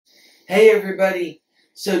Hey everybody!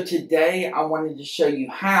 So today I wanted to show you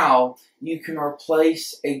how you can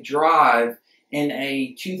replace a drive in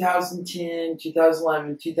a 2010,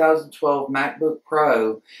 2011, 2012 MacBook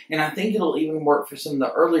Pro, and I think it'll even work for some of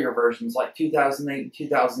the earlier versions like 2008 and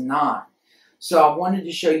 2009. So I wanted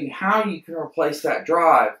to show you how you can replace that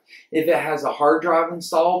drive if it has a hard drive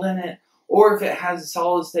installed in it, or if it has a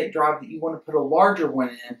solid state drive that you want to put a larger one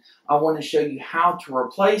in. I want to show you how to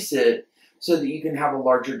replace it so that you can have a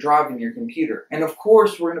larger drive in your computer. And of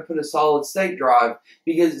course, we're going to put a solid state drive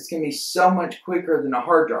because it's going to be so much quicker than a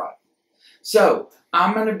hard drive. So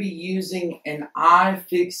I'm going to be using an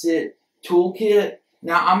iFixit toolkit.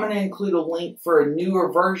 Now I'm going to include a link for a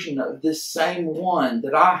newer version of this same one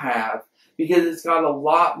that I have because it's got a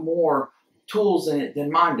lot more tools in it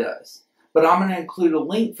than mine does. But I'm going to include a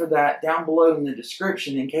link for that down below in the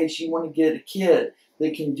description in case you want to get a kit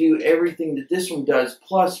that can do everything that this one does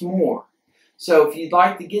plus more. So if you'd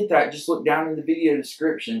like to get that, just look down in the video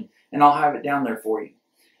description and I'll have it down there for you.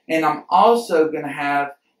 And I'm also going to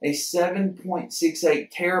have a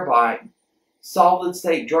 7.68 terabyte solid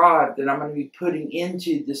state drive that I'm going to be putting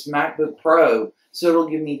into this MacBook Pro, so it'll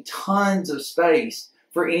give me tons of space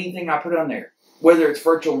for anything I put on there. Whether it's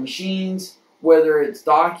virtual machines, whether it's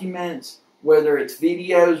documents, whether it's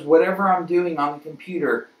videos, whatever I'm doing on the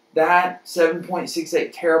computer, that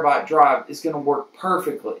 7.68 terabyte drive is going to work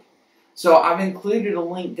perfectly. So I've included a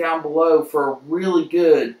link down below for a really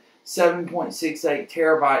good 7.68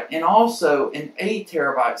 terabyte and also an 8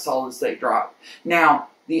 terabyte solid state drive. Now,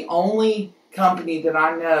 the only company that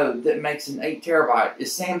I know that makes an 8 terabyte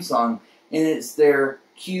is Samsung, and it's their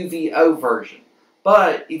QVO version.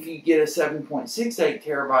 But if you get a 7.68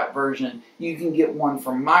 terabyte version, you can get one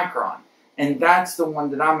from Micron, and that's the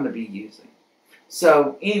one that I'm going to be using.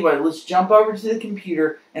 So anyway, let's jump over to the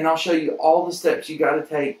computer and I'll show you all the steps you got to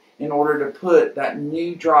take in order to put that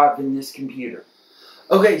new drive in this computer.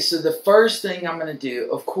 Okay, so the first thing I'm going to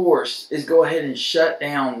do, of course, is go ahead and shut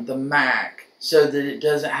down the Mac so that it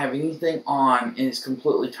doesn't have anything on and it's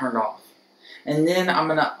completely turned off. And then I'm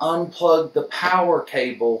going to unplug the power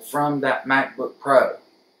cable from that MacBook Pro.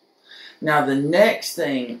 Now the next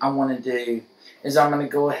thing I want to do is I'm going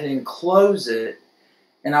to go ahead and close it,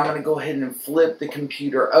 and I'm going to go ahead and flip the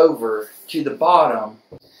computer over to the bottom,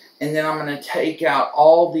 and then I'm going to take out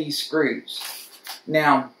all these screws.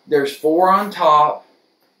 Now, there's 4 on top,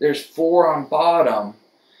 there's 4 on bottom,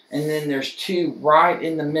 and then there's 2 right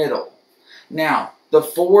in the middle. Now, the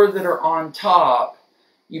 4 that are on top,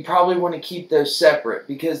 you probably want to keep those separate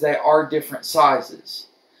because they are different sizes.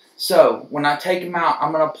 So, when I take them out,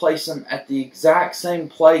 I'm going to place them at the exact same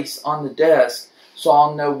place on the desk so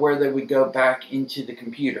I'll know where they would go back into the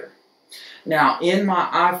computer. Now, in my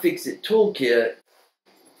iFixit toolkit,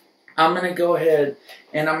 I'm going to go ahead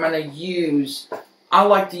and I'm going to use, I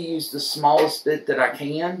like to use the smallest bit that I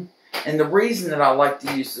can. And the reason that I like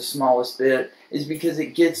to use the smallest bit is because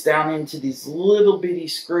it gets down into these little bitty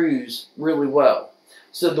screws really well.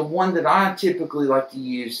 So the one that I typically like to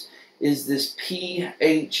use is this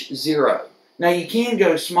PH0. Now you can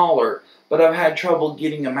go smaller, but I've had trouble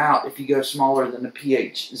getting them out if you go smaller than a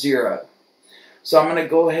PH0. So I'm going to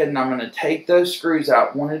go ahead and I'm going to take those screws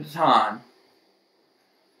out one at a time.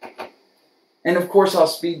 And of course I'll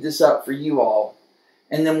speed this up for you all.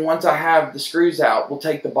 And then once I have the screws out, we'll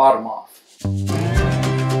take the bottom off.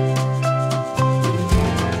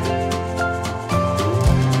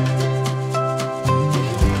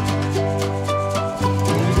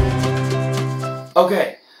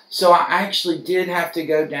 Okay, so I actually did have to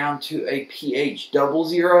go down to a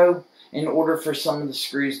PH00 in order for some of the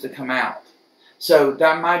screws to come out. So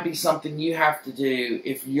that might be something you have to do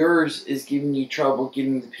if yours is giving you trouble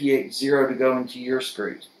getting the PH0 to go into your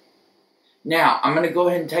screws. Now, I'm going to go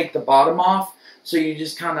ahead and take the bottom off, so you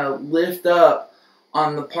just kind of lift up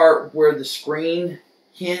on the part where the screen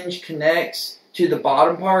hinge connects to the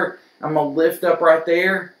bottom part. I'm going to lift up right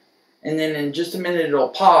there, and then in just a minute it'll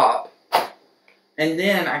pop, and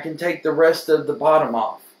then I can take the rest of the bottom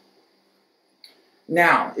off.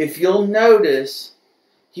 Now, if you'll notice,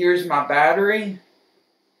 here's my battery,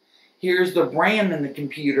 here's the RAM in the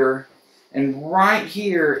computer, and right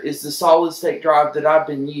here is the solid state drive that I've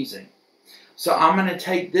been using. So I'm going to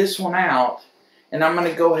take this one out, and I'm going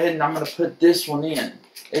to go ahead and I'm going to put this one in.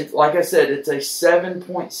 Like I said, it's a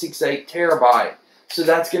 7.68 terabyte, so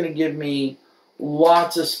that's going to give me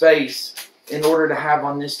lots of space in order to have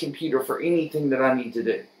on this computer for anything that I need to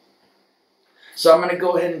do. So I'm going to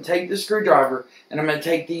go ahead and take the screwdriver, and I'm going to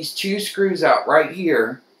take these 2 screws out right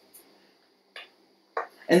here.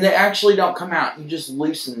 And they actually don't come out, you just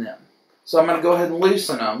loosen them. So I'm going to go ahead and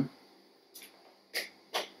loosen them.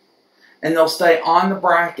 And they'll stay on the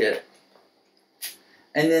bracket.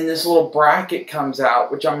 and then this little bracket comes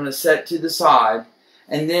out, which I'm going to set to the side.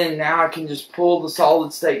 And then now I can just pull the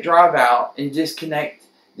solid state drive out and disconnect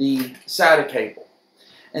the SATA cable.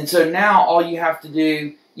 And so now all you have to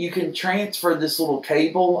do, you can transfer this little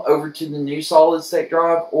cable over to the new solid state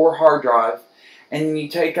drive or hard drive. And then you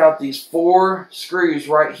take out these 4 screws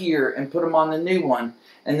right here and put them on the new one.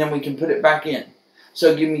 And then we can put it back in.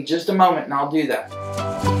 So give me just a moment and I'll do that.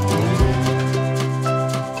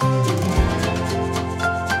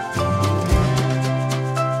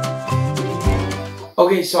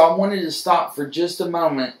 Okay, so I wanted to stop for just a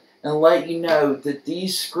moment and let you know that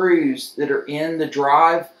these screws that are in the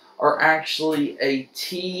drive are actually a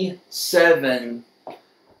T7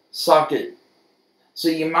 socket. So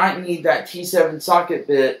you might need that T7 socket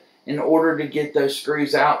bit in order to get those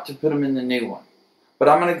screws out to put them in the new one. But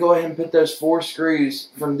I'm going to go ahead and put those 4 screws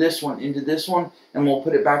from this one into this one, and we'll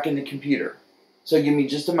put it back in the computer. So give me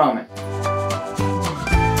just a moment.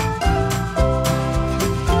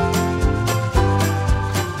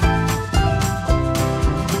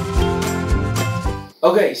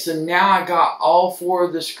 Okay, so now I got all 4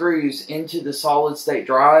 of the screws into the solid state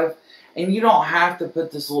drive, and you don't have to put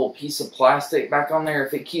this little piece of plastic back on there.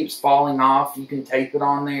 If it keeps falling off, you can tape it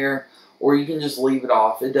on there, or you can just leave it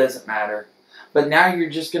off. It doesn't matter. But now you're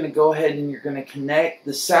just going to go ahead and you're going to connect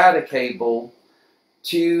the SATA cable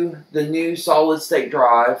to the new solid state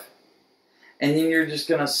drive, and then you're just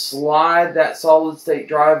going to slide that solid state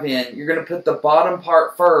drive in. You're going to put the bottom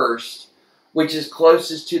part first, which is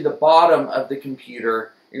closest to the bottom of the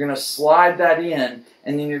computer. You're going to slide that in,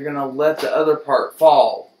 and then you're going to let the other part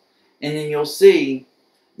fall. And then you'll see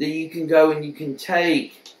that you can go and you can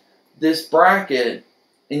take this bracket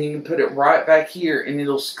and you can put it right back here and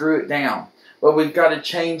it'll screw it down. But we've got to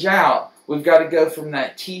change out. We've got to go from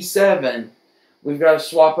that T7, we've got to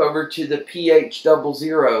swap over to the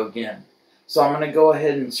PH00 again. So I'm going to go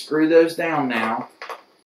ahead and screw those down now.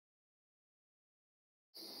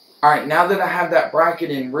 Alright, now that I have that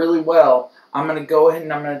bracket in really well, I'm going to go ahead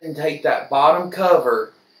and I'm going to take that bottom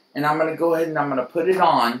cover and I'm going to go ahead and I'm going to put it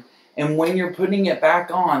on. And when you're putting it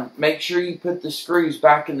back on, make sure you put the screws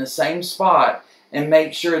back in the same spot and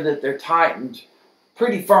make sure that they're tightened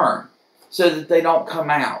pretty firm so that they don't come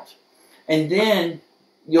out. And then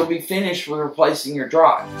you'll be finished with replacing your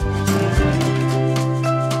drive.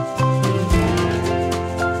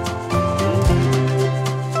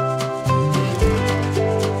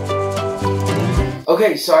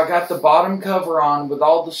 Okay, so I got the bottom cover on with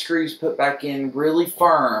all the screws put back in really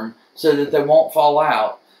firm so that they won't fall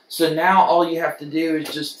out. So now all you have to do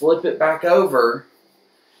is just flip it back over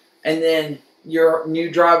and then your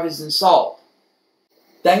new drive is installed.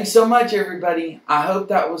 Thanks so much, everybody. I hope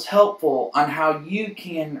that was helpful on how you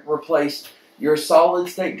can replace your solid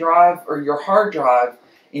state drive or your hard drive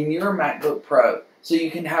in your MacBook Pro so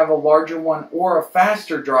you can have a larger one or a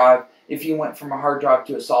faster drive if you went from a hard drive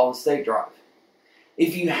to a solid state drive.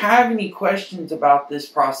 If you have any questions about this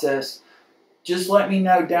process, just let me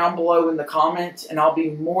know down below in the comments and I'll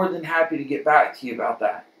be more than happy to get back to you about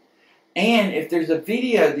that. And if there's a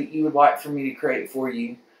video that you would like for me to create for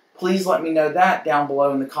you, please let me know that down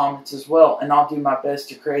below in the comments as well, and I'll do my best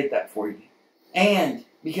to create that for you. And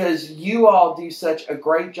because you all do such a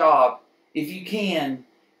great job, if you can,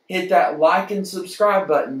 hit that like and subscribe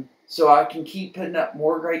button so I can keep putting up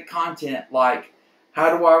more great content like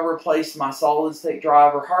how do I replace my solid state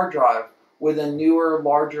drive or hard drive with a newer,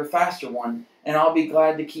 larger, faster one, and I'll be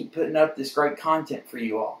glad to keep putting up this great content for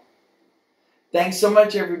you all. Thanks so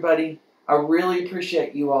much, everybody. I really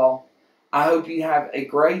appreciate you all. I hope you have a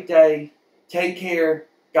great day. Take care.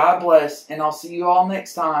 God bless. And I'll see you all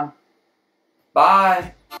next time.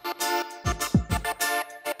 Bye.